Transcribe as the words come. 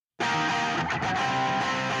Welcome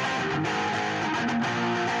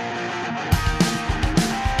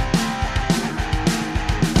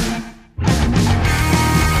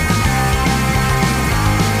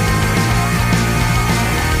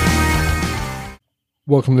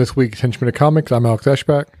to this week's Henchman of Comics. I'm Alex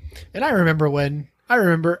Eschbach. And I remember when I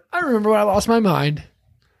lost my mind.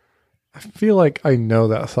 I feel like I know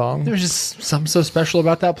that song. There's just something so special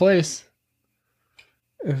about that place.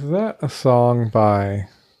 Is that a song by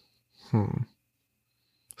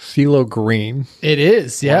CeeLo Green? It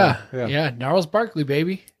is, yeah. Wow. Yeah, Gnarls Barkley,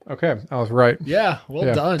 baby. Okay, I was right. Yeah,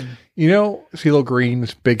 well done. You know CeeLo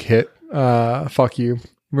Green's big hit, Fuck You.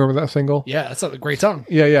 Remember that single? Yeah, that's a great song.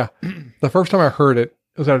 Yeah. The first time I heard it,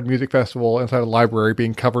 it was at a music festival inside a library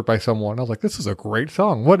being covered by someone. I was like, this is a great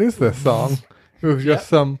song. What is this song? It was just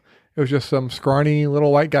some scrawny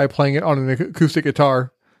little white guy playing it on an acoustic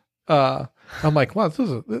guitar. I'm like, wow,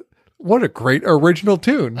 what a great original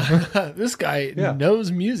tune. This guy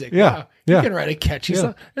knows music. Yeah. Wow. Yeah. He can write a catchy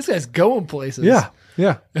song. This guy's going places. Yeah.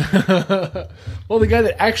 Well, the guy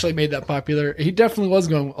that actually made that popular, he definitely was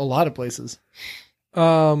going a lot of places.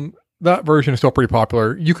 That version is still pretty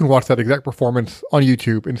popular. You can watch that exact performance on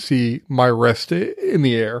YouTube and see my wrist in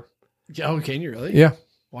the air. Oh, can you really? Yeah.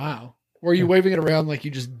 Wow. Were you waving it around like you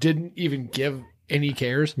just didn't even give any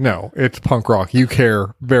cares? No, it's punk rock. You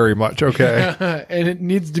care very much. Okay. And it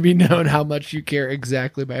needs to be known how much you care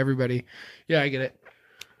exactly by everybody. Yeah, I get it.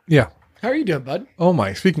 Yeah. How are you doing, bud? Oh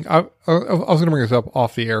my, speaking, I was going to bring this up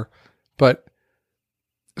off the air, but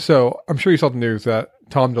so I'm sure you saw the news that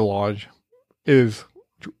Tom DeLonge is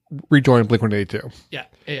rejoined Blink-182.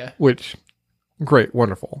 Yeah. Which, great,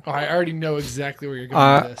 wonderful. Oh, I already know exactly where you're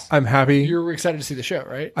going with this. I'm happy. You're excited to see the show,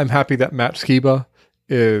 right? I'm happy that Matt Skiba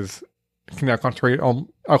can now concentrate on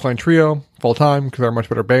Alkaline Trio full time because they're a much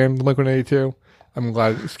better band than Blink-182. I'm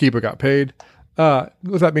glad Skiba got paid.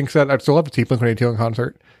 With that being said, I'd still love to see Blink-182 in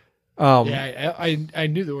concert. I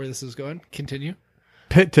knew where this was going. Continue.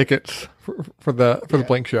 Pit tickets for the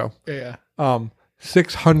Blink show. Yeah.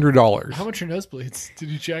 $600. How much are nosebleeds? Did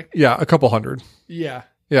you check? Yeah, a couple hundred. Yeah.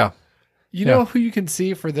 Yeah. You know who you can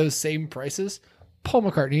see for those same prices? Paul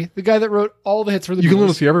McCartney, the guy that wrote all the hits for the Beatles. You can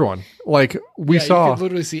literally see everyone. Like we saw. You could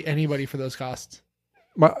literally see anybody for those costs.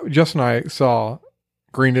 Jess and I saw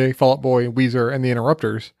Green Day, Fall Out Boy, Weezer, and the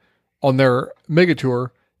Interrupters on their mega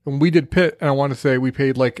tour. And we did pit, and I want to say we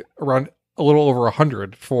paid like around a little over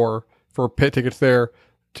 $100 for pit tickets there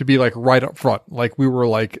to be like right up front. Like we were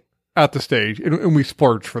like at the stage, and we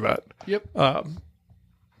splurged for that. Yep.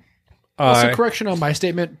 Also, correction on my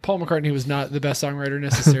statement. Paul McCartney was not the best songwriter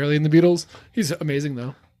necessarily in the Beatles. He's amazing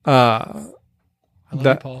though. I love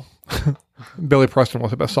you, Paul. Billy Preston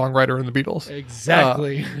was the best songwriter in the Beatles.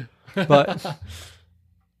 Exactly. But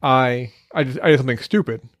I did something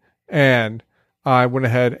stupid, and I went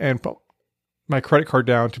ahead and put my credit card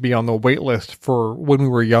down to be on the wait list for When We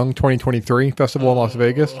Were Young 2023 Festival in Las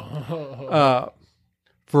Vegas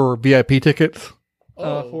for VIP tickets.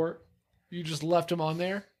 For it. You just left him on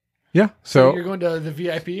there? Yeah. So you're going to the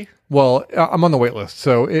VIP? Well, I'm on the wait list.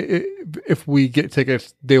 So if we get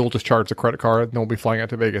tickets, they will just charge the credit card and then we'll be flying out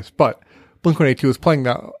to Vegas. But Blink-182 is playing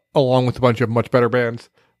that along with a bunch of much better bands.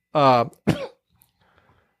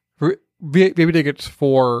 VIP tickets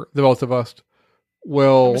for the both of us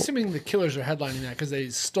will... I'm assuming the Killers are headlining that because they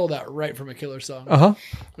stole that right from a Killer song.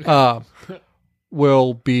 Okay.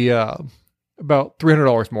 Will be about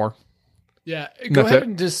 $300 more. Yeah, go ahead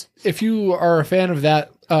and just, if you are a fan of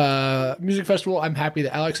that music festival, I'm happy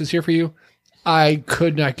that Alex is here for you. I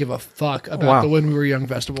could not give a fuck about the When We Were Young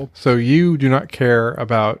festival. So you do not care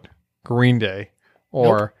about Green Day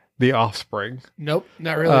or The Offspring? Nope,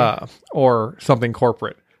 not really. Or something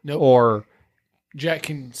corporate? Nope. Or Jack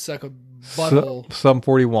can suck a butthole. Sum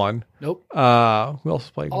 41? Nope. Who else is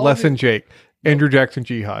playing? Les and Jake. Nope. Andrew Jackson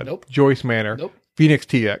Jihad. Nope. Joyce Manor. Nope. Phoenix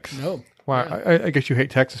TX. No. Wow, yeah. I guess you hate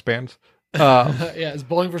Texas bands. Yeah, is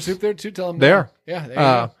Bowling for Soup there too? Tell them they are. Yeah, there you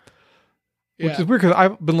go. Which is weird because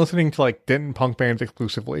I've been listening to like Denton punk bands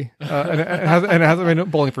exclusively, and it hasn't been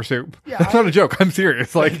Bowling for Soup. Yeah, that's not a joke. I'm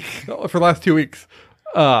serious. Like for the last 2 weeks.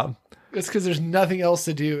 It's because there's nothing else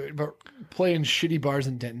to do but play in shitty bars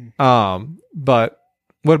in Denton. But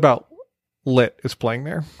what about Lit is playing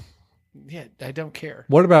there? Yeah, I don't care.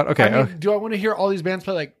 What about, okay. I mean, do I want to hear all these bands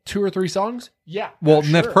play like 2 or 3 songs? Yeah. Well,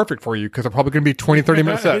 sure. That's perfect for you because they're probably going to be 20, 30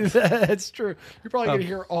 minute sets. That's true. You're probably going to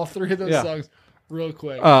hear all 3 of those songs real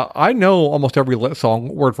quick. I know almost every Lit song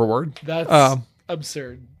word for word. That's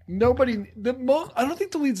absurd. Nobody, I don't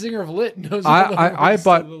think the lead singer of Lit knows I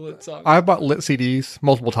bought the Lit song. I bought Lit CDs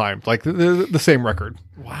multiple times, like the same record.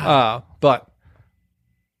 Wow. But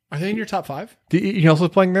are they in your top 5? You know who else is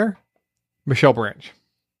playing there? Michelle Branch.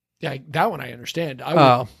 Yeah, that one I understand.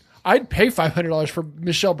 I'd pay $500 for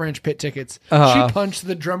Michelle Branch pit tickets. She punched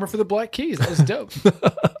the drummer for the Black Keys. That was dope.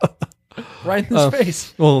 Right in his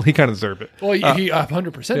face. Well, he kind of deserved it. Well, he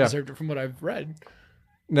 100% deserved it from what I've read.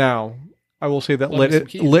 Now, I will say that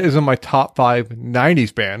Lit is in my top 5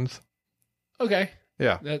 90s bands. Okay.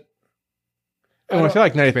 Yeah. And when I say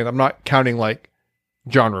like 90s bands, I'm not counting like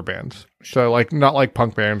genre bands. So like not like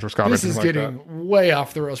punk bands or ska bands. This is getting way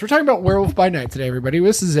off the rails. We're talking about Werewolf by Night today, everybody.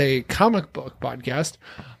 This is a comic book podcast.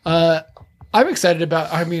 I'm excited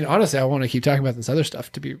about, I mean, honestly, I want to keep talking about this other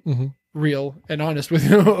stuff to be real and honest with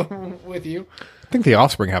you. I think the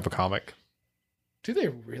Offspring have a comic. Do they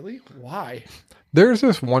really? Why? There's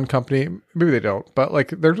this one company, maybe they don't, but like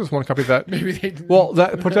there's this one company that maybe they do. Well,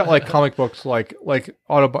 that puts out like comic books, like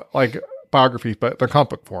biographies, but they're comic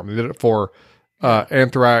book form. They did it for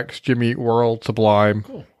Anthrax, Jimmy Eat World, Sublime.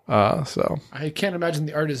 Cool. So I can't imagine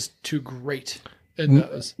the art is too great in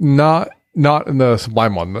those. Not in the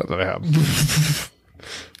Sublime one that I have.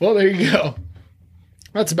 Well, there you go.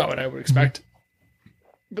 That's about what I would expect.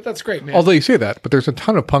 But that's great, man. Although you say that, but there's a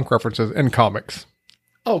ton of punk references in comics.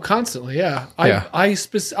 Oh, constantly, yeah.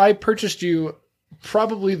 I purchased you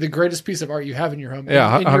probably the greatest piece of art you have in your home.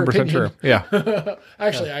 Yeah, 100% true. Yeah.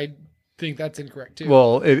 Actually, I think that's incorrect too.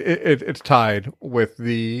 Well, it's tied with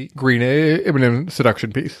the Green Eminem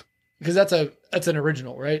Seduction piece. Because that's an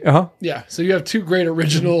original, right? Uh-huh. Yeah. So you have two great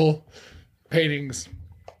original paintings.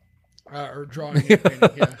 Or drawing. Painting,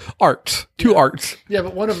 yeah. Arts. Two arts. Yeah,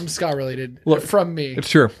 but one of them ska related from me. It's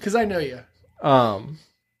true. Because I know you.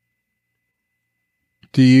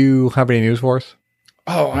 Do you have any news for us?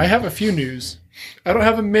 Oh, I have a few news. I don't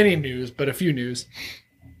have a many news, but a few news.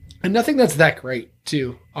 And nothing that's that great,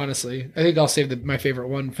 too, honestly. I think I'll save my favorite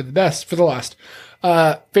one for the last.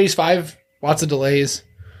 Phase 5, lots of delays.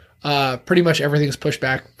 Pretty much everything's pushed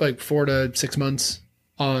back like 4 to 6 months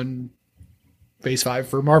on Phase 5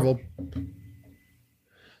 for Marvel.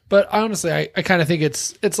 But honestly, I kind of think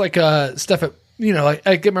it's like stuff at, like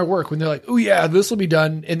I get my work when they're like, oh yeah, this will be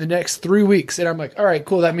done in the next 3 weeks. And I'm like, all right,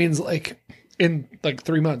 cool. That means like in like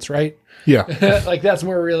 3 months, right? Yeah. Like that's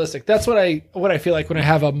more realistic. That's what I feel like when I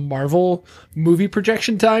have a Marvel movie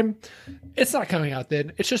projection time. It's not coming out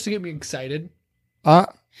then. It's just to get me excited. I'm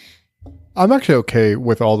actually okay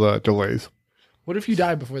with all the delays. What if you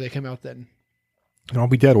die before they come out then? I'll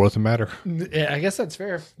be dead. What does it matter? Yeah, I guess that's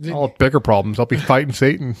fair. I'll have bigger problems. I'll be fighting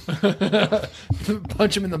Satan.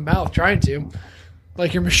 Punch him in the mouth, trying to.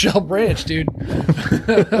 Like you're Michelle Branch, dude.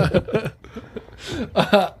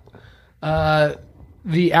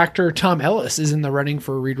 The actor Tom Ellis is in the running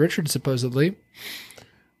for Reed Richards, supposedly.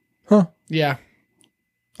 Huh. Yeah.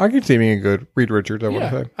 I could see being a good Reed Richards, I want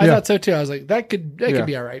to say. I thought so too. I was like, that could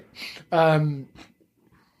be all right. I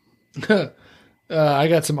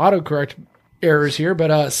got some autocorrect errors here,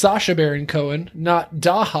 but Sacha Baron Cohen, not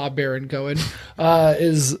Daha Baron Cohen,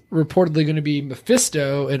 is reportedly going to be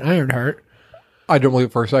Mephisto in Ironheart. I don't believe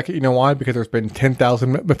it for a second. You know why? Because there's been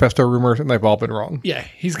 10,000 Mephisto rumors and they've all been wrong. Yeah,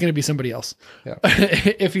 he's going to be somebody else. Yeah.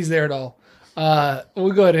 If he's there at all.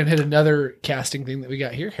 We'll go ahead and hit another casting thing that we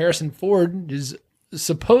got here. Harrison Ford is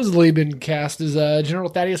supposedly been cast as General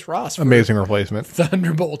Thaddeus Ross. Amazing replacement.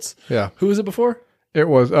 Thunderbolts. Yeah. Who was it before? It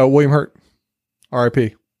was William Hurt.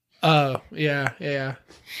 R.I.P. Oh, yeah.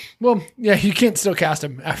 Well, yeah, you can't still cast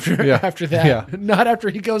him after that. Yeah. Not after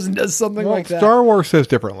he goes and does something like that. Star Wars says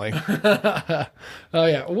differently. Oh,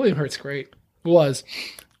 yeah. William Hurt's great. Was.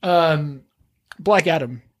 Black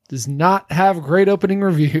Adam does not have great opening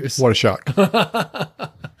reviews. What a shock.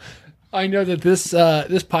 I know that this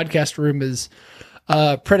podcast room is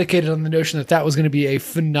predicated on the notion that was going to be a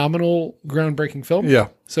phenomenal, groundbreaking film. Yeah.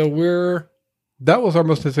 So that was our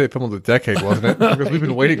most anticipated film of the decade, wasn't it? Because we've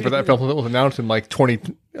been waiting for that film that was announced in like 20...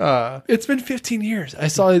 It's been 15 years. I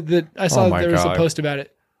saw there was a post about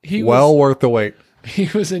it. Worth the wait. He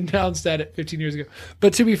was announced at it 15 years ago.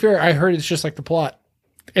 But to be fair, I heard it's just like the plot.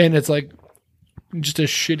 And it's like just a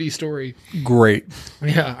shitty story. Great.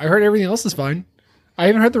 Yeah, I heard everything else is fine. I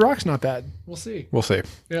even heard The Rock's not bad. We'll see.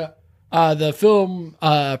 Yeah. The film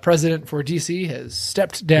president for DC has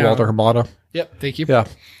stepped down. Walter Hamada. Yep, thank you. Yeah,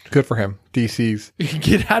 good for him. DC's.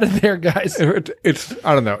 Get out of there, guys. It's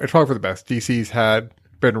I don't know. It's probably for the best. DC's had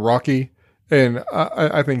been rocky, and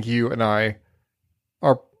I think you and I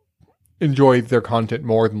enjoy their content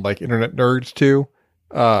more than like internet nerds too.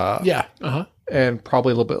 Yeah. Uh-huh. And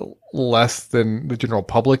probably a little bit less than the general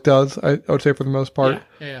public does, I would say, for the most part.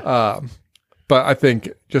 Yeah. But I think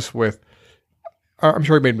just I'm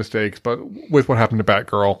sure he made mistakes, but with what happened to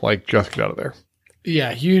Batgirl, like, just get out of there.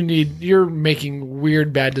 Yeah, you're making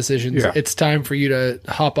weird, bad decisions. Yeah. It's time for you to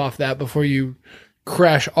hop off that before you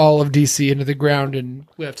crash all of DC into the ground and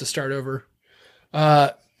we have to start over.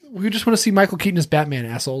 We just want to see Michael Keaton as Batman,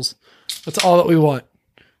 assholes. That's all that we want.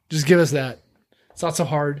 Just give us that. It's not so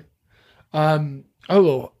hard.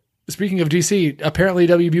 Speaking of DC, apparently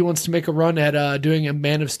WB wants to make a run at doing a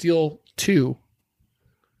Man of Steel 2.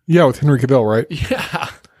 Yeah, with Henry Cavill, right? Yeah.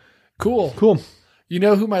 Cool. You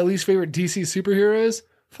know who my least favorite DC superhero is?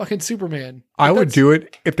 Fucking Superman. I would do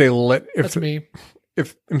it if they That's me.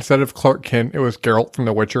 If instead of Clark Kent, it was Geralt from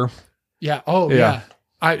The Witcher. Yeah. Oh, yeah.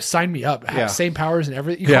 Sign me up. Yeah. Same powers and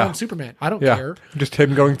everything. You call him Superman. I don't care. Just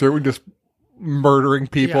him going through and just murdering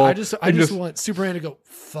people. Yeah, I just want Superman to go,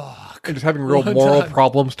 fuck. And just having real moral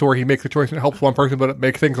problems to where he makes a choice and it helps one person, but it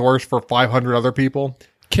makes things worse for 500 other people.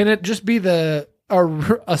 Can it just be a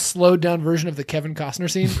slowed down version of the Kevin Costner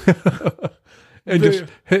scene? And just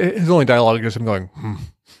his only dialogue is just him going,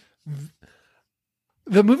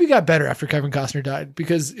 The movie got better after Kevin Costner died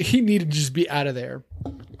because he needed to just be out of there.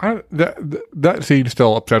 That scene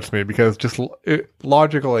still upsets me because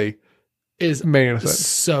logically is made sense.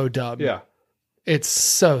 So dumb. Yeah. It's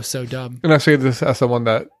so dumb. And I say this as someone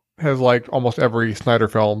that has liked almost every Snyder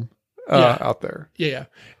film out there. Yeah.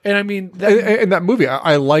 And I mean, and that movie,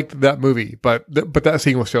 I liked that movie, but that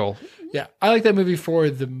scene was still. Yeah, I like that movie for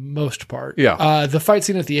the most part. Yeah. The fight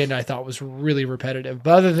scene at the end I thought was really repetitive.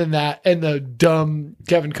 But other than that, and the dumb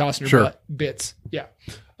Kevin Costner bits. Yeah.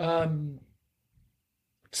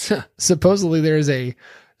 Supposedly there is a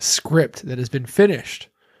script that has been finished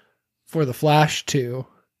for The Flash 2.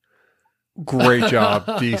 Great job,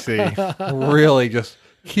 DC. Really just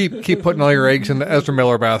keep putting all your eggs in the Ezra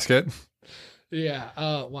Miller basket. Yeah.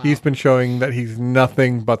 Wow. He's been showing that he's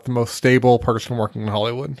nothing but the most stable person working in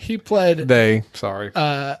Hollywood. He pled. They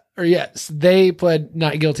pled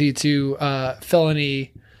not guilty to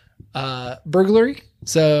felony burglary.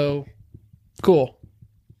 So cool.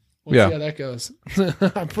 We'll see how that goes.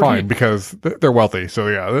 Fine, because they're wealthy. So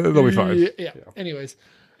they'll be fine. Yeah. Anyways.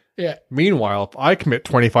 Yeah. Meanwhile, if I commit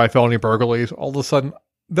 25 felony burglaries, all of a sudden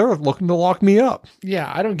they're looking to lock me up.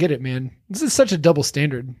 Yeah, I don't get it, man. This is such a double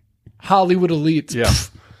standard. Hollywood elites.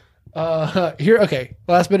 Yeah. Okay.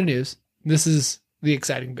 Last bit of news. This is the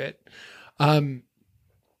exciting bit.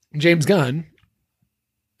 James Gunn,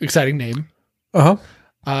 exciting name,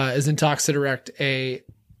 is in talks to direct a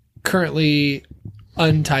currently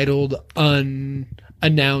untitled,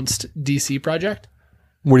 unannounced DC project.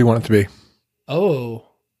 What do you want it to be? Oh.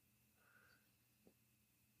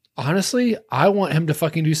 Honestly, I want him to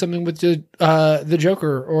fucking do something with the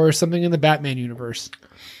Joker or something in the Batman universe.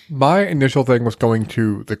 My initial thing was going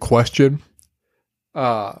to The Question,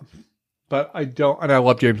 but I don't, and I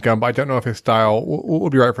love James Gunn, but I don't know if his style will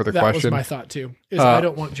be right for The Question. That was my thought too. I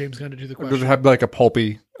don't want James Gunn to do The Question. Does it have like a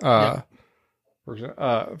pulpy version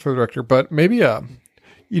for the director? But maybe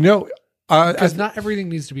because not everything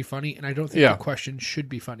needs to be funny, and I don't think The Question should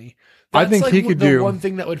be funny. I think he could do one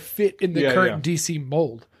thing that would fit in the current DC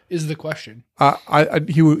mold. Is The Question.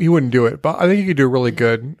 He wouldn't do it, but I think he could do really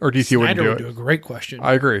good, or DC wouldn't do it. Snyder would do a great Question.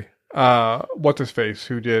 I agree. What's his face?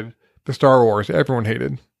 Who did the Star Wars? Everyone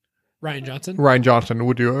hated. Ryan Johnson. Ryan Johnson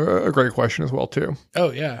would do a great Question as well too.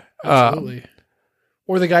 Oh yeah, absolutely.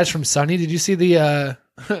 Or the guys from Sunny. Did you see the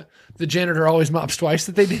the janitor always mops twice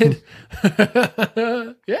that they did?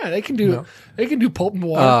 Yeah, they can do. They can do pulp and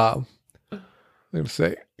water. I'm gonna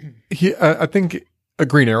say, I think a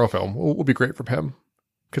Green Arrow film will be great for him.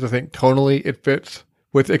 Because I think tonally it fits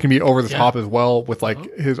with, it can be over the top as well with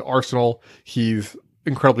like his arsenal. He's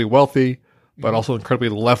incredibly wealthy, but also incredibly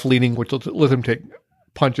left leaning, which lets him take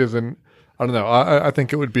punches. And I don't know. I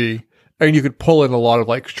think it would be, and you could pull in a lot of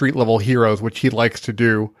like street level heroes, which he likes to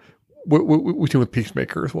do with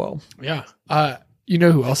Peacemaker as well. Yeah. You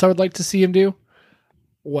know who else I would like to see him do?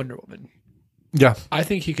 Wonder Woman. Yeah. I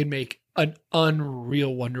think he could make an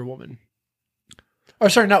unreal Wonder Woman. Or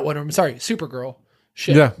sorry, not Wonder Woman. Sorry, Supergirl.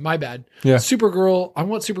 Shit, my bad. Yeah. Supergirl. I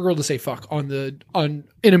want Supergirl to say fuck in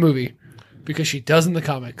a movie because she does in the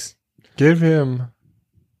comics. Give him.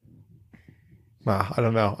 I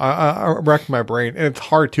don't know. I'm racking my brain, and it's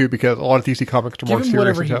hard too because a lot of DC comics are more serious.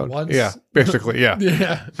 Whatever he wants. Yeah, basically, yeah.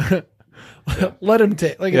 Yeah. Let him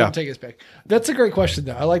take his pick. That's a great question,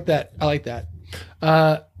 though. I like that.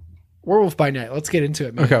 Werewolf by Night. Let's get into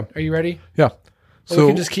it, man. Okay. Are you ready? Yeah. So we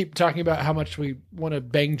can just keep talking about how much we want to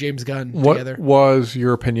bang James Gunn together. What was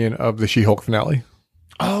your opinion of the She-Hulk finale?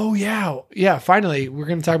 Oh, yeah. Yeah, finally, we're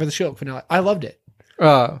going to talk about the She-Hulk finale. I loved it.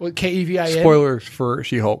 Kevin. Spoilers for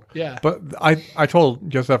She-Hulk. Yeah. But I told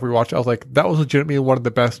just after we watched it, I was like, that was legitimately one of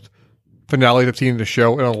the best finales I've seen in the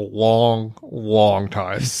show in a long, long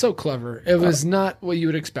time. So clever. It was not what you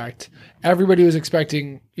would expect. Everybody was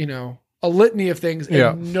expecting, a litany of things,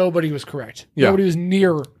 and nobody was correct. Yeah. Nobody was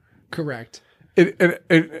near correct. It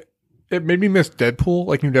made me miss Deadpool,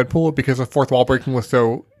 like new Deadpool, because the fourth wall breaking was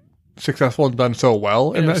so successful and done so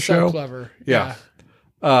well in that show. So clever. Yeah.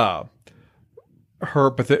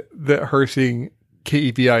 Her seeing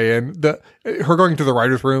KEVIN, her going to the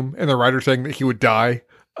writer's room and the writer saying that he would die.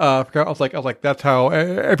 I was like, that's how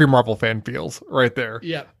every Marvel fan feels right there.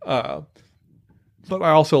 Yeah. But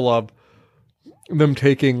I also love them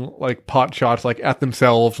taking like pot shots like at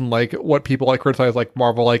themselves and like what people like criticize like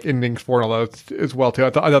Marvel like endings for and all that as well too. I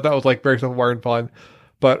thought that was like very self-aware and fun.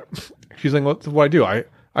 But she's like, what I do? I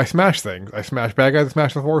smash things. I smash bad guys. I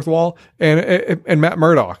smash the fourth wall. And Matt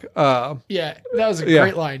Murdock. Yeah, that was a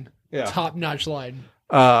great line. Yeah. Top notch line.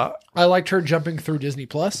 I liked her jumping through Disney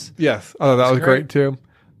Plus. Yes, I thought that was great too.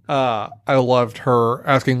 I loved her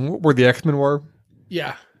asking where the X-Men were.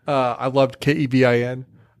 Yeah. I loved KEVIN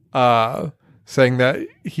saying that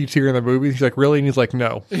he'd see her in the movies. He's like, really? And he's like,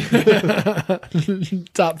 no.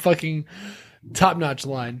 Top notch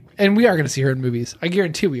line. And we are going to see her in movies. I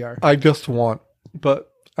guarantee we are. I just want, but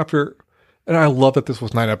after, and I love that this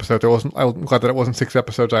was 9 episodes. I'm glad that it wasn't 6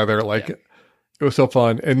 episodes either. Like, It was so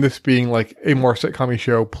fun. And this being like a more sitcom-y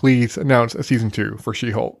show, please announce a season 2 for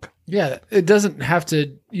She-Hulk. Yeah, it doesn't have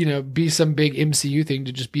to, be some big MCU thing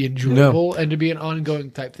to just be enjoyable and to be an ongoing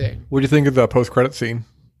type thing. What do you think of the post-credit scene?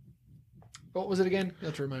 What was it again? You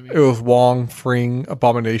have to remind me. It was Wong freeing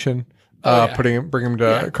Abomination, bringing him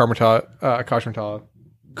to Kashmir.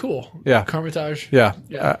 Cool. Yeah. Carmitage. Yeah.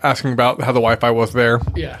 Asking about how the Wi-Fi was there.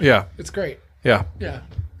 Yeah. Yeah. It's great. Yeah. Yeah.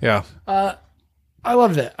 Yeah. I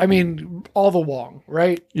loved it. I mean, all the Wong,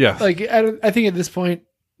 right? Yes. Like, I think at this point,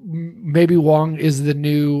 maybe Wong is the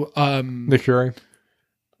new Nick Fury.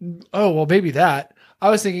 Oh, well, maybe that.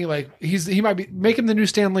 I was thinking like he might be make him the new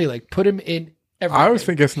Stan Lee, like put him in everything. I was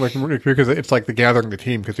thinking like because it's like the gathering the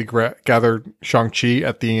team because he gathered Shang-Chi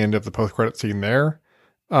at the end of the post-credit scene there.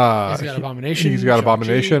 He's got Abomination. He's got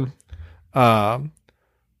Abomination.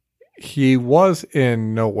 He was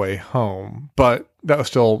in No Way Home, but that was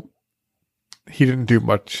still he didn't do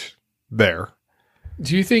much there.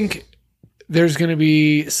 Do you think there's going to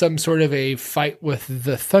be some sort of a fight with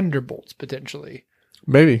the Thunderbolts potentially?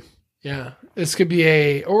 Maybe. Yeah. This could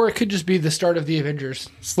be or it could just be the start of the Avengers,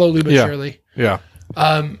 slowly but surely. Yeah.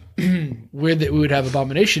 Weird that we would have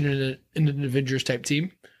Abomination in an Avengers type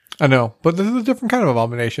team. I know, but this is a different kind of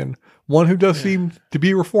Abomination. One who does seem to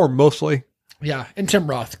be reformed mostly. Yeah, and Tim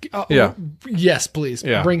Roth. Yeah. Yes, please.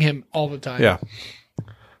 Yeah. Bring him all the time. Yeah.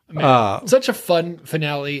 Man, such a fun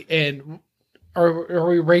finale. And are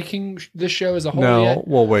we ranking this show as a whole yet? No,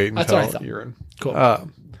 we'll wait That's what I until thought. you're in.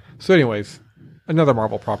 Cool. So anyways, another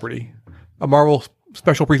Marvel property. A Marvel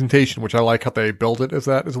special presentation, which I like how they build it as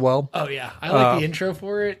that as well. Oh, yeah. I like the intro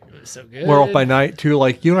for it. It was so good. Werewolf by Night, too.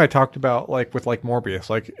 Like, you and I talked about, like, with, like, Morbius.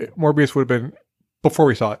 Like, Morbius would have been, before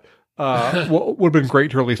we saw it, would have been great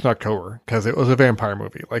to release in October because it was a vampire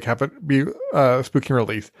movie. Like, have it be spooky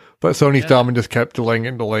release. But Sony's dumb and just kept delaying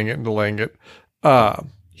it.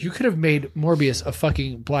 You could have made Morbius a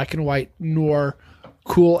fucking black and white noir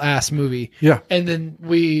cool ass movie. Yeah. And then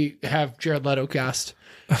we have Jared Leto cast.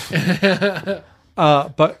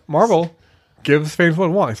 But Marvel gives fans what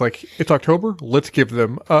they want. It's like, it's October. Let's give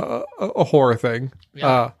them a horror thing.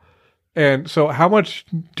 Yeah. And so how much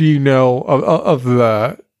do you know of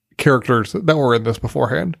the characters that were in this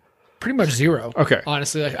beforehand? Pretty much zero. Okay.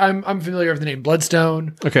 Honestly, like I'm familiar with the name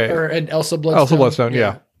Bloodstone. Okay. And Elsa Bloodstone. Elsa Bloodstone,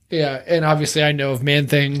 yeah. Yeah, and obviously I know of Man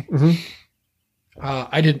Thing. Mm-hmm.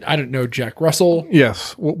 I didn't know Jack Russell.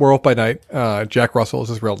 Yes, Werewolf by Night. Jack Russell is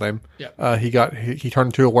his real name. Yeah. He turned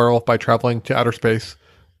into a werewolf by traveling to outer space,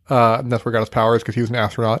 and that's where he got his powers because he was an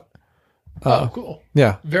astronaut. Cool.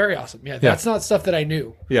 Yeah. Very awesome. Yeah, that's not stuff that I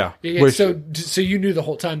knew. Yeah. So you knew the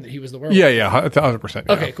whole time that he was the werewolf. Yeah, 100%.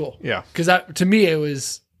 Yeah. Okay, cool. Yeah. Because to me it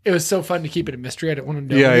was so fun to keep it a mystery. I didn't want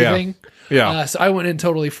to know Yeah, anything. Yeah. So I went in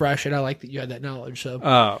totally fresh, and I like that you had that knowledge.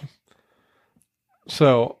 So.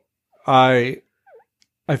 So I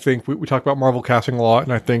think we talked about Marvel casting a lot,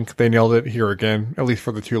 and I think they nailed it here again, at least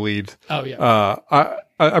for the 2 leads. Oh yeah.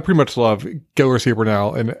 I pretty much love Gilbert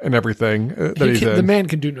Bernal and everything that he's in. The man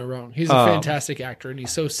can do no wrong. He's a fantastic actor, and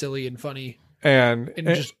he's so silly and funny, and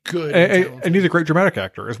just good. And he's a great dramatic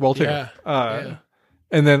actor as well too. Yeah.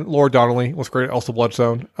 And then Laura Donnelly was great. Elsa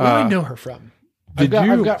Bloodstone. Where do I know her from? I've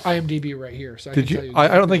got IMDb right here, so I can tell you. I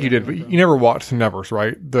don't think you did, but you never watched Nevers,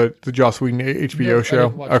 right? The Joss Whedon HBO show. I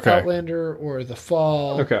didn't watch Outlander or The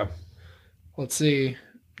Fall. Okay. Let's see.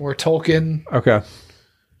 Or Tolkien. Okay.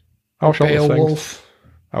 I watched all those things. Beowulf.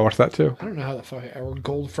 I watched that too. I don't know how the fuck. Or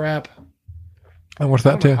Goldfrapp. I watched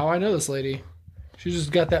that too. How I know this lady. She's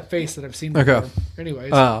just got that face that I've seen Okay. before.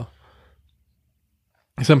 Anyways.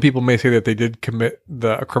 Some people may say that they did commit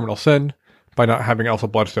a criminal sin by not having Elsa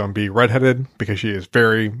Bloodstone be redheaded, because she is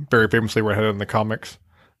very, very famously redheaded in the comics.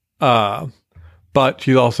 But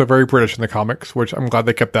she's also very British in the comics, which I'm glad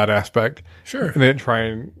they kept that aspect. Sure. And they didn't try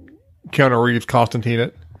and Keanu Reeves Constantine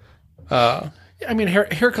it. I mean,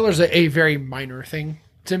 hair color is a very minor thing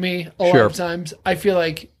to me. A lot of times, I feel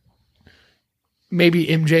like maybe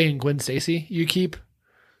MJ and Gwen Stacy you keep.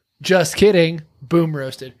 Just kidding. Boom,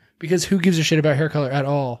 roasted. Because who gives a shit about hair color at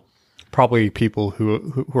all? Probably people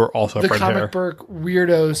who are also the friend hair. comic book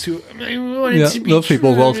weirdos who wanted to be those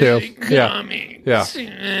people as well too. Comics.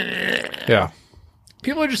 Yeah.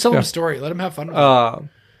 People are just telling a story. Let them have fun with it.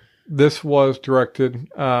 This was directed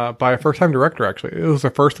by a first-time director, actually. It was the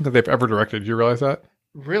first thing that they've ever directed. Did you realize that?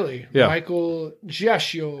 Really? Yeah. Michael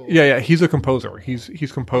Giacchio. Yeah. He's a composer.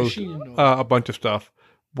 He's composed a bunch of stuff,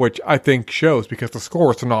 which I think shows, because the score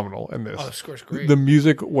was phenomenal in this. Oh, the score's great. The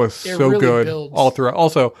music was so really good builds. all throughout.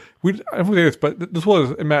 Also, I don't say this, but this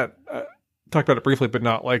was, and Matt talked about it briefly, but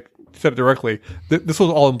not like said it directly. This was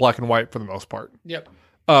all in black and white for the most part. Yep.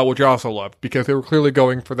 Which I also loved, because they were clearly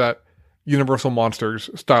going for that Universal Monsters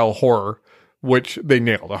style horror, which they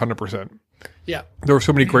nailed 100%. Yeah. There were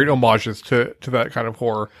so many great homages to that kind of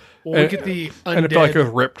horror. Well, look at the undead. And it felt like it was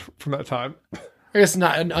ripped from that time. I guess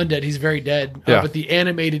not an undead. He's very dead. Yeah. But the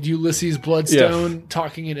animated Ulysses Bloodstone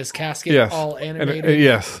talking in his casket, Yes. all animated. And,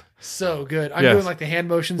 yes. So good. I'm Yes. doing like the hand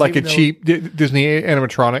motions. Like a even though- cheap Disney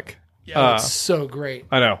animatronic. Yeah, it's so great.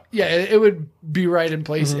 I know. Yeah, it would be right in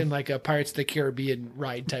place in like a Pirates of the Caribbean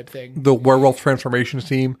ride type thing. The werewolf transformation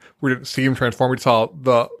scene, we didn't see him transform. We saw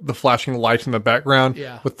the flashing lights in the background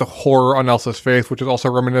with the horror on Elsa's face, which is also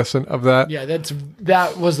reminiscent of that. Yeah,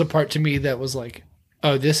 that was the part to me that was like,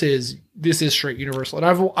 oh, this is straight Universal.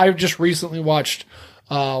 And I've just recently watched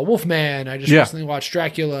Wolfman. I just recently watched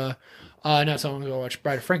Dracula. Not so long ago, I watched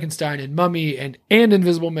Bride of Frankenstein and Mummy and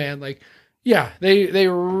Invisible Man. Like, yeah, they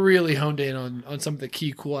really honed in on some of the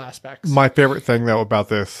key cool aspects. My favorite thing, though, about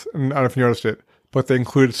this, and I don't know if you noticed it, but they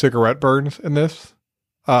included cigarette burns in this.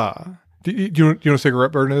 Do you know what a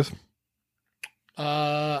cigarette burn is?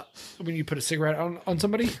 When you put a cigarette on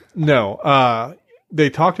somebody? No. They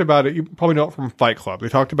talked about it. You probably know it from Fight Club. They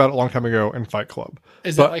talked about it a long time ago in Fight Club.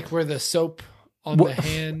 Is that like where the soap on the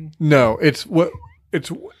hand? No, it's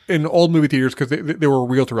in old movie theaters, because they were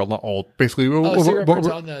reel to reel, not old. Basically, cigarette burns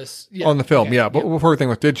on the film. Okay, But before everything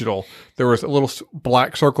was digital, there was a little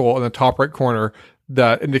black circle in the top right corner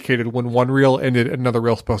that indicated when one reel ended, another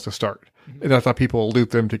reel was supposed to start, and that's how people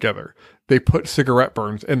loop them together. They put cigarette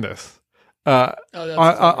burns in this.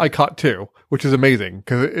 I caught two, which is amazing,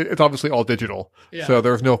 because it's obviously all digital, so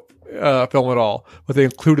there's no film at all, but they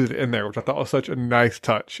included it in there, which I thought was such a nice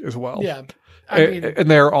touch as well. Yeah, I mean, and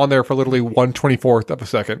they're on there for literally 1/24th of a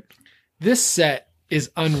second. This set is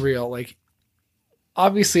unreal. Like,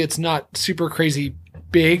 obviously, it's not super crazy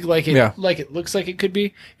big like it looks like it could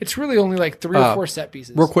be. It's really only like 3 or 4 set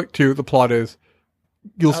pieces. Real quick, too, the plot is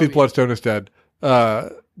Ulysses Bloodstone is dead.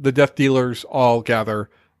 The Death Dealers all gather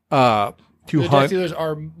to hunt. The Death Dealers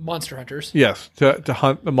are monster hunters. Yes, to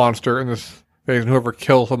hunt the monster in this phase. And whoever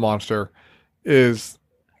kills the monster gets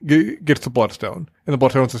the Bloodstone. And the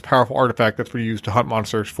Bloodstone is this powerful artifact that's been used to hunt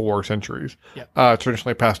monsters for centuries. Yep.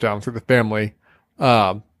 Traditionally passed down through the family.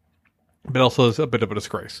 But also is a bit of a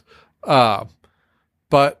disgrace.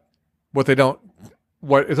 But what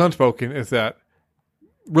is unspoken is that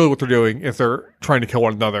really what they're doing is they're trying to kill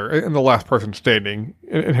one another, and the last person standing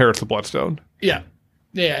inherits the Bloodstone. Yeah.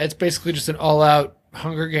 Yeah, it's basically just an all-out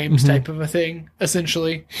Hunger Games type of a thing,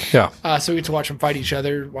 essentially. Yeah. So we get to watch them fight each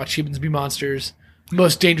other, watch humans be monsters.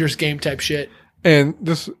 Most dangerous game type shit. And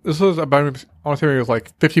this was about, I want to say it was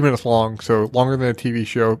like 50 minutes long, so longer than a TV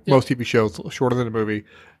show. Yep. Most TV shows, shorter than a movie.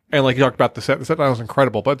 And like you talked about the set was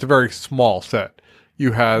incredible, but it's a very small set.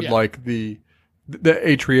 You had like the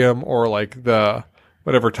atrium, or like the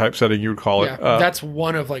whatever type setting you would call it. That's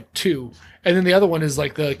one of like 2. And then the other one is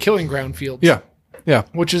like the Killing Ground Fields. Yeah. Yeah.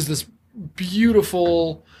 Which is this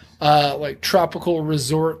beautiful, like tropical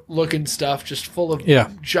resort looking stuff, just full of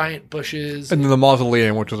giant bushes. And then the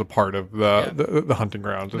mausoleum, which was a part of the hunting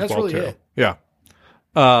grounds as well, really too. It.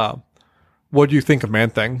 Yeah. What do you think of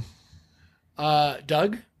Man-Thing?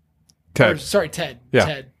 Doug? Ted. Ted. Yeah.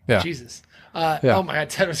 Ted. Yeah. Jesus. Oh my God,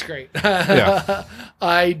 Ted was great.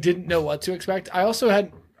 I didn't know what to expect.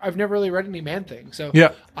 I've never really read any Man-Thing, so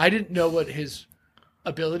I didn't know what his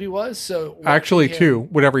ability was. So actually, too,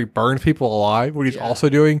 whenever he burns people alive, what he's also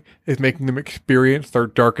doing is making them experience their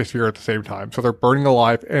darkest fear at the same time. So they're burning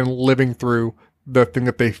alive and living through the thing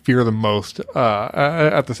that they fear the most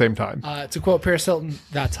at the same time. To quote Paris Hilton,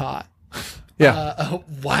 that's hot. Yeah.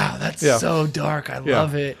 Wow, that's so dark. I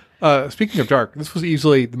love it. Speaking of dark, this was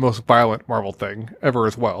easily the most violent Marvel thing ever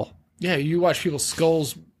as well. Yeah, you watch people's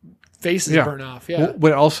skulls, faces Yeah. burn off. Yeah.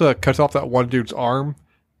 When Elsa cuts off that one dude's arm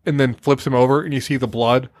and then flips him over and you see the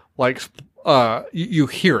blood, like, you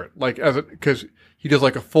hear it, like, because he does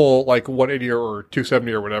like a full, like, 180 or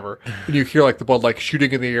 270 or whatever, and you hear like the blood, like,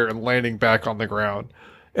 shooting in the air and landing back on the ground.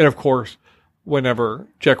 And of course, whenever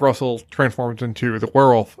Jack Russell transforms into the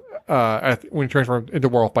werewolf, when he transforms into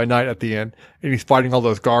werewolf by night at the end, and he's fighting all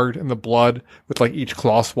those guards, and the blood with like each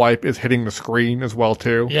claw swipe is hitting the screen as well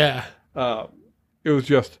too. Yeah. It was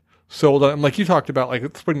just so done. And like you talked about,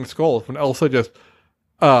 like splitting the skulls when Elsa just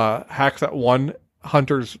hacks that one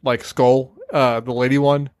hunter's like skull, the lady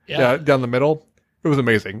one, down the middle. It was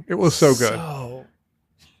amazing. It was so good. So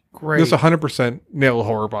great. Just 100% nail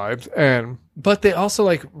horror vibes, But they also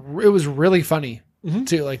like it was really funny Mhm.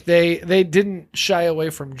 too. Like they didn't shy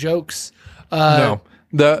away from jokes. no,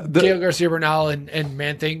 the Gail Garcia Bernal and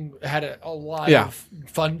Man Thing had a lot Yeah. of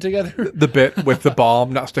fun together. the bit with the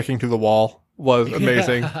bomb not sticking to the wall was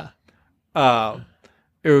amazing. Yeah.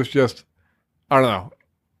 It was just, I don't know.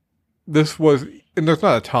 This was, and there's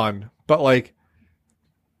not a ton, but like,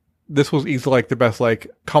 this was easily like the best like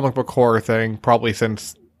comic book horror thing probably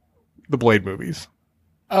since the Blade movies.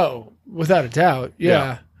 Oh, without a doubt.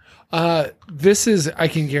 Yeah. This is, I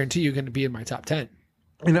can guarantee you, going to be in my top 10.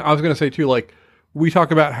 And I was going to say too, like, we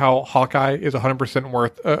talk about how Hawkeye is 100%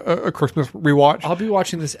 worth a Christmas rewatch. I'll be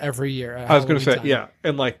watching this every year. I was going to say, yeah.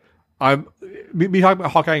 And like, me talking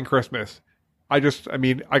about Hawkeye and Christmas. I got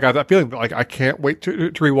that feeling that like, I can't wait to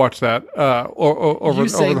rewatch that, over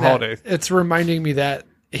the holidays. It's reminding me that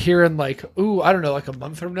here in like, I don't know, like a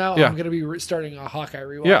month from now, Yeah. I'm going to be starting a Hawkeye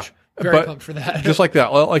rewatch. Yeah. Very But pumped for that. Just like that,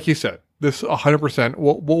 like you said, this 100%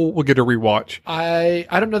 we'll get a rewatch. I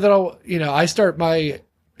don't know that I start my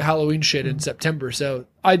Halloween shit in September, so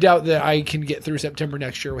I doubt that I can get through September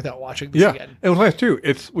next year without watching this Yeah, again. it was nice too.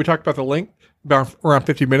 We talked about the length, about around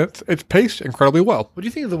 50 minutes. It's paced incredibly well. What do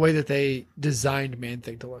you think of the way that they designed Man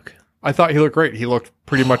Thing to look? I thought he looked great. He looked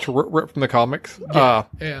pretty much ripped from the comics,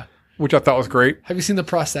 Yeah. which I thought was great. Have you seen the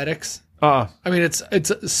prosthetics? I I mean, it's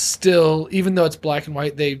still, even though it's black and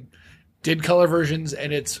white, they did color versions,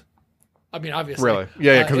 and it's, I mean, obviously. Really?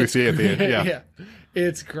 Yeah, because we it's- see it at the end. Yeah. yeah.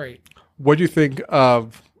 It's great. What do you think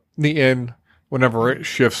of the end whenever it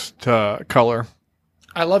shifts to color?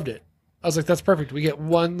 I loved it. I was like, that's perfect. We get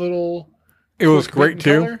one little. It was quick great bit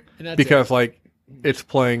in too, color, and that's because like it's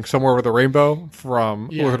playing Somewhere Over the Rainbow from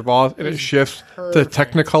Yeah. Wizard of Oz, and It it was shifts to perfect.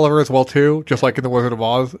 Technicolor as well too, just like in the Wizard of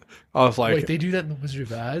Oz. I was like, Wait, they do that in the Wizard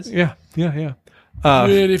of Oz? yeah.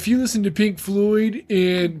 Man, if you listen to Pink Floyd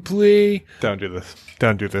and play. Don't do this.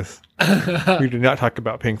 Don't do this. We do not talk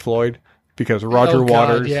about Pink Floyd because Roger Oh, God,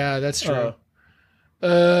 Waters. yeah, that's true.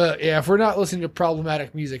 Yeah, if we're not listening to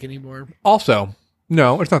problematic music anymore. Also,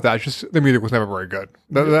 no, it's not that. It's just the music was never very good.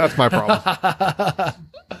 That's my problem.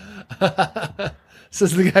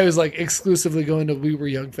 Says the guy who's like exclusively going to We Were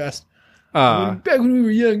Young Fest. Back when we were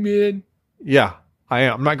young, man. Yeah, I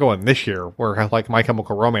am. I'm not going this year where it has like My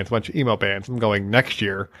Chemical Romance, a bunch of emo bands. I'm going next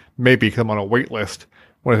year, maybe because I'm on a wait list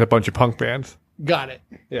when it's a bunch of punk bands. Got it.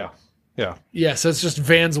 Yeah. Yeah. Yeah, so it's just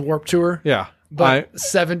Vans Warp Tour, Yeah. but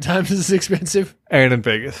 7 times as expensive. And in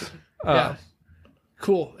Vegas. Yeah.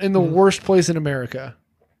 Cool. In the worst place in America.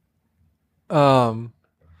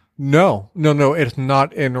 No, it's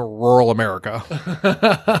not in rural America.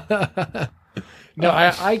 No,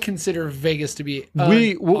 I consider Vegas to be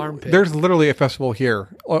armpit. There's literally a festival here,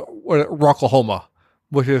 Rocklahoma,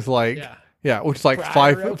 which is like, Yeah. which is like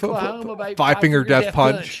Pryor, Oklahoma, by five finger death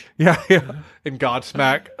punch. Yeah. And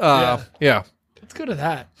Godsmack. Yeah. Let's go to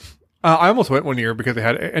that. I almost went one year because they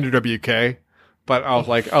had NWK, but I was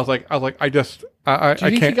like, I Do I you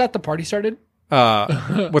think he can't, got the party started?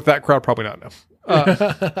 with that crowd, probably not enough.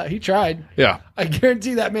 He tried. Yeah. I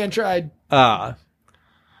guarantee that man tried.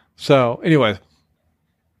 So anyways,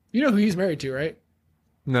 You know who he's married to, right?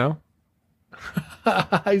 no,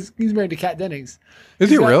 he's married to Kat Dennings. is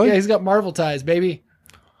he really? Yeah, he's got Marvel ties, baby.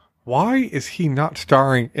 Why is he not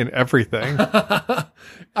starring in everything?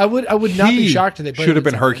 I would not be shocked if they put should him have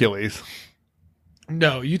been in something. Hercules.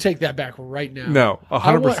 No, you take that back right now. No,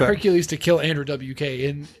 I want 100%. Hercules to kill Andrew WK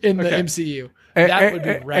in the Okay. MCU. That would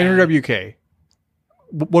be rad. Andrew WK.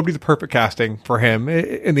 What would be the perfect casting for him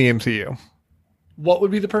in the MCU? What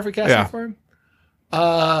would be the perfect casting Yeah. for him?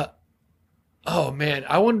 Oh man,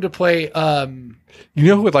 I wanted to play. You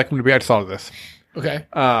know who would like him to be? I just thought of this. Okay,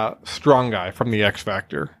 Strong guy from the X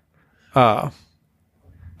Factor. I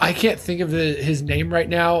can't think of his name right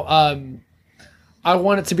now. I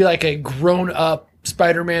want it to be like a grown-up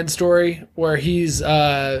Spider-Man story where he's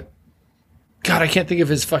God, I can't think of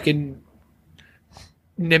his fucking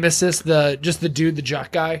Nemesis, the dude, the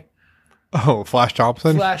jock guy, Oh, Flash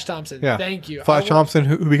Thompson. Flash Thompson. Yeah. Thank you. Flash Thompson,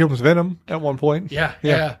 who becomes Venom at one point. Yeah.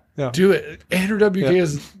 Yeah. Do it. Andrew WK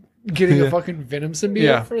is getting Yeah. a fucking Venom symbiote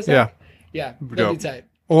Yeah. for a Yeah. second. Yeah. That'd Dope. be tight.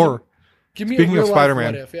 Or Give me speaking a of real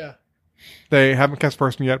Spider-Man. Life what if, yeah. they haven't cast the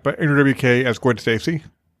person yet, but Andrew WK as Gwen Stacy.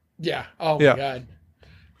 Yeah. Oh Yeah. my god.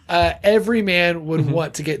 Every man would Mm-hmm.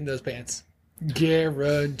 want to get in those pants.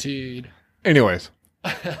 Guaranteed. Anyways,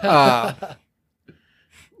 there's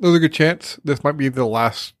a good chance this might be the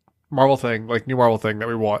last Marvel thing, like new Marvel thing that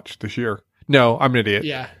we watch this year. No, I'm an idiot.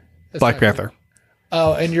 Yeah. That's Black not good. Panther.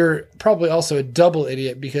 Oh, and you're probably also a double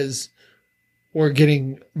idiot because we're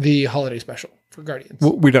getting the holiday special for Guardians.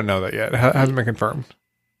 We don't know that yet. It hasn't been confirmed.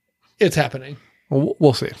 It's happening.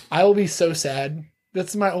 We'll see. I will be so sad.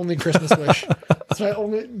 That's my only Christmas wish. That's my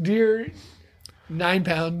only dear 9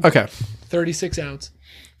 pound, Okay. 36 ounce.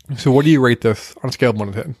 So what do you rate this on a scale of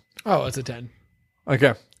 1 to 10? Oh, it's a 10.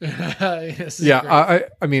 Okay. This is Yeah, great.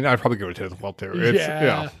 I mean, I'd probably give it a 10 as well, too. It's,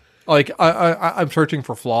 Yeah. Like, I'm searching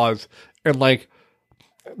for flaws, and, like,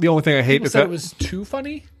 the only thing I hate People is said that it was too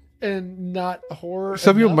funny and not horror.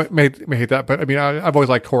 some people enough. may hate that, but I mean, I've always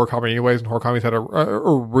liked horror comedy anyways, and horror comedy's had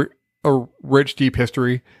a rich, deep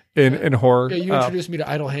history in horror. Yeah, you introduced me to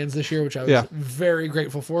Idle Hands this year, which I was Yeah. very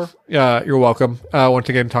grateful for. You're welcome. Once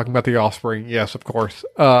again, talking about The Offspring, yes, of course.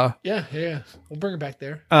 Yeah. We'll bring it back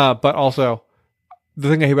there. But also, the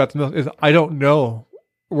thing I hate about the most is I don't know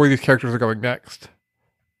where these characters are going next.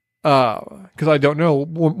 Because I don't know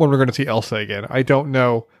when we're going to see Elsa again. I don't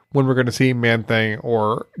know when we're going to see Man-Thing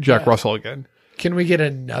or Jack Yeah. Russell again. Can we get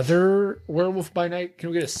another Werewolf by Night? Can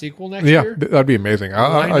we get a sequel next Yeah, year? that'd be amazing.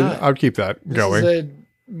 Why not? I'd keep that This going. is a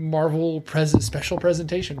Marvel special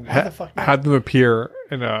presentation. Why the fuck not? Had them appear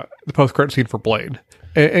in the post-credit scene for Blade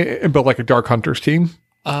and build like a Dark Hunters team.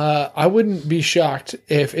 I wouldn't be shocked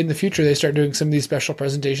if in the future they start doing some of these special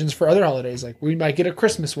presentations for other holidays. Like we might get a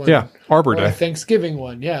Christmas one. Yeah, Arbor or a Day. Thanksgiving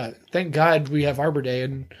one. Yeah. Thank God we have Arbor Day.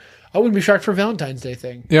 And I wouldn't be shocked for a Valentine's Day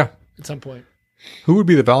thing Yeah. at some point. Who would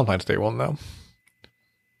be the Valentine's Day one, though?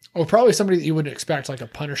 Or probably somebody that you wouldn't expect, like a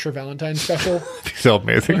Punisher Valentine's special. It'd be so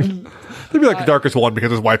amazing. It'd be like the darkest one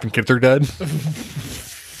because his wife and kids are dead.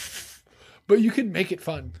 But you can make it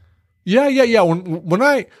fun. Yeah. When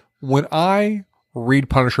I read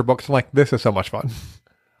Punisher books, I'm like, this is so much fun.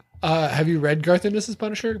 Have you read Garth Ennis's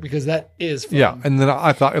Punisher? Because that is fun. Yeah, and then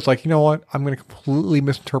I thought it's like, you know what? I'm going to completely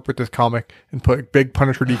misinterpret this comic and put big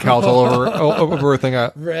Punisher decals all over everything.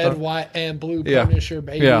 Red, white, and blue yeah. Punisher,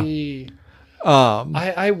 baby. Um,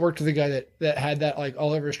 I worked with a guy that had that like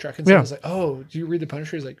all over his truck, and so I was like, "Oh, do you read the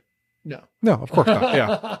Punisher?" He's like, "No." no, of course not.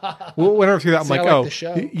 Yeah. Whenever I see that, I'm See, like, I like oh, the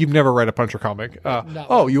show. you've never read a Punisher comic. Not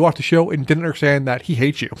Oh, you watched the show and didn't understand that he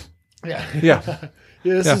hates you. Yeah, Yeah.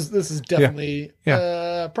 This Yeah. is definitely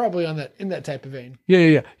probably on that in that type of vein.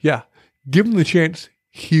 Yeah. Give him the chance,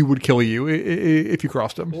 he would kill you if you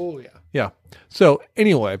crossed him. Oh yeah. Yeah. So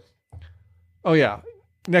anyway, oh yeah,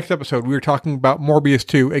 next episode we were talking about Morbius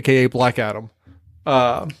 2, aka Black Adam.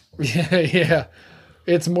 Yeah.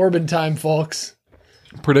 It's Morbid time, folks.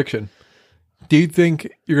 Prediction. Do you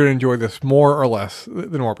think you're going to enjoy this more or less than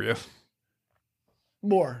Morbius?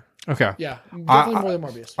 More. Okay. Yeah. Definitely more than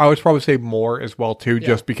Morbius. I would probably say more as well too,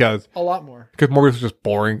 just because A lot more. Morbius was just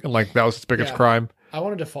boring and like that was his biggest Yeah. crime. I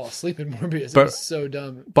wanted to fall asleep in Morbius. But It was so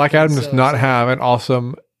dumb. Black Adam So does not sad. have an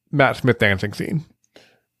awesome Matt Smith dancing scene.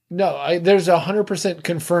 No, there's 100%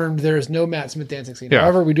 confirmed there is no Matt Smith dancing scene. Yeah.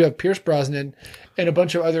 However, we do have Pierce Brosnan and a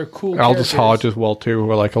bunch of other cool Aldous characters. Hodge as well too,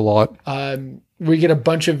 who I like a lot. We get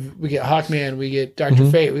we get Hawkman, we get Doctor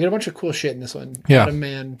Fate, we get a bunch of cool shit in this one. Mm-hmm. Yeah. Atom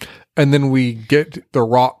Man. And then we get The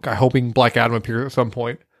Rock, hoping Black Adam appears at some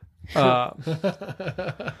point.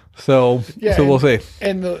 So we'll see.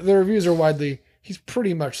 And the reviews are widely, he's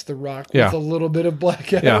pretty much The Rock with Yeah. a little bit of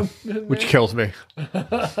Black Yeah, Adam. in which there. kills me.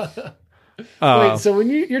 Wait, so when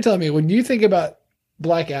you're telling me, when you think about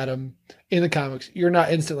Black Adam in the comics, you're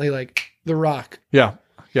not instantly like The Rock. Yeah.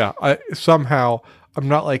 I'm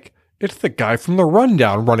not like, it's the guy from The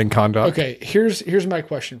Rundown running conduct. Okay, here's my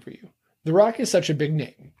question for you. The Rock is such a big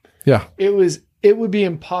name. Yeah. It would be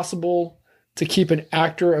impossible to keep an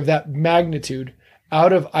actor of that magnitude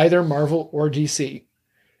out of either Marvel or DC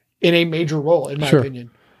in a major role, in my Sure.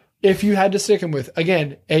 opinion. If you had to stick him with,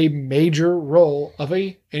 again, a major role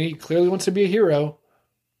and he clearly wants to be a hero.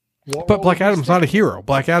 But Black Adam's not a hero.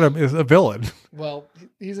 Black Adam is a villain. Well,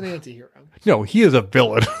 he's an anti-hero. No, he is a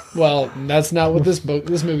villain. Well, that's not what this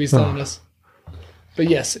movie's telling us. But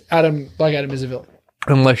yes, Black Adam is a villain.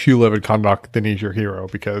 Unless you live in Kahndaq, then he's your hero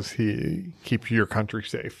because he keeps your country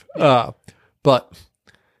safe. But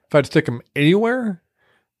if I'd stick him anywhere,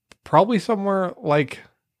 probably somewhere like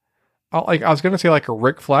I was gonna say like a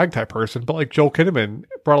Rick Flag type person, but like Joel Kinnaman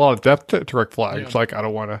brought a lot of depth to Rick Flag. Yeah. It's like I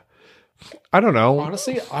don't want to. I don't know.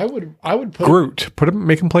 Honestly, I would put Groot.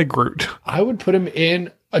 Make him play Groot. I would put him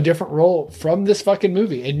in a different role from this fucking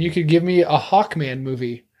movie, and you could give me a Hawkman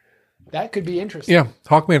movie. That could be interesting. Yeah,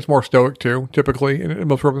 Hawkman's more stoic too, typically in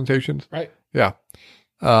most representations. Right. Yeah.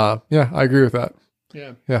 Yeah, I agree with that.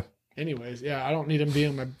 Yeah. Yeah. Anyways, yeah, I don't need him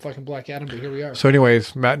being my fucking Black Adam, but here we are. So,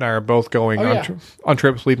 anyways, Matt and I are both going on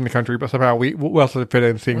trips, leaving the country, but somehow we also fit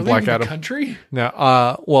in seeing We're Black leaving Adam. the country?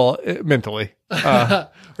 No, mentally.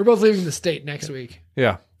 We're both leaving the state next week.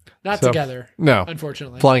 Yeah. Not So, together, No.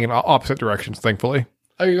 unfortunately. Flying in opposite directions, thankfully.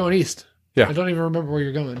 Oh, you're going east? Yeah. I don't even remember where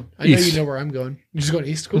you're going. I East. know you know where I'm going. You're just going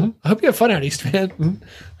east? Cool. I hope you have fun out east, man.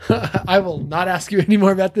 I will not ask you any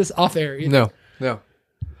more about this off air. Either. No.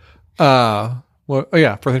 Well,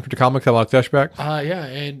 for Henry Comics, I like Dashback. Yeah,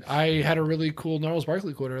 and I had a really cool Gnarls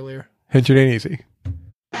Barkley quote earlier. Hinching ain't easy.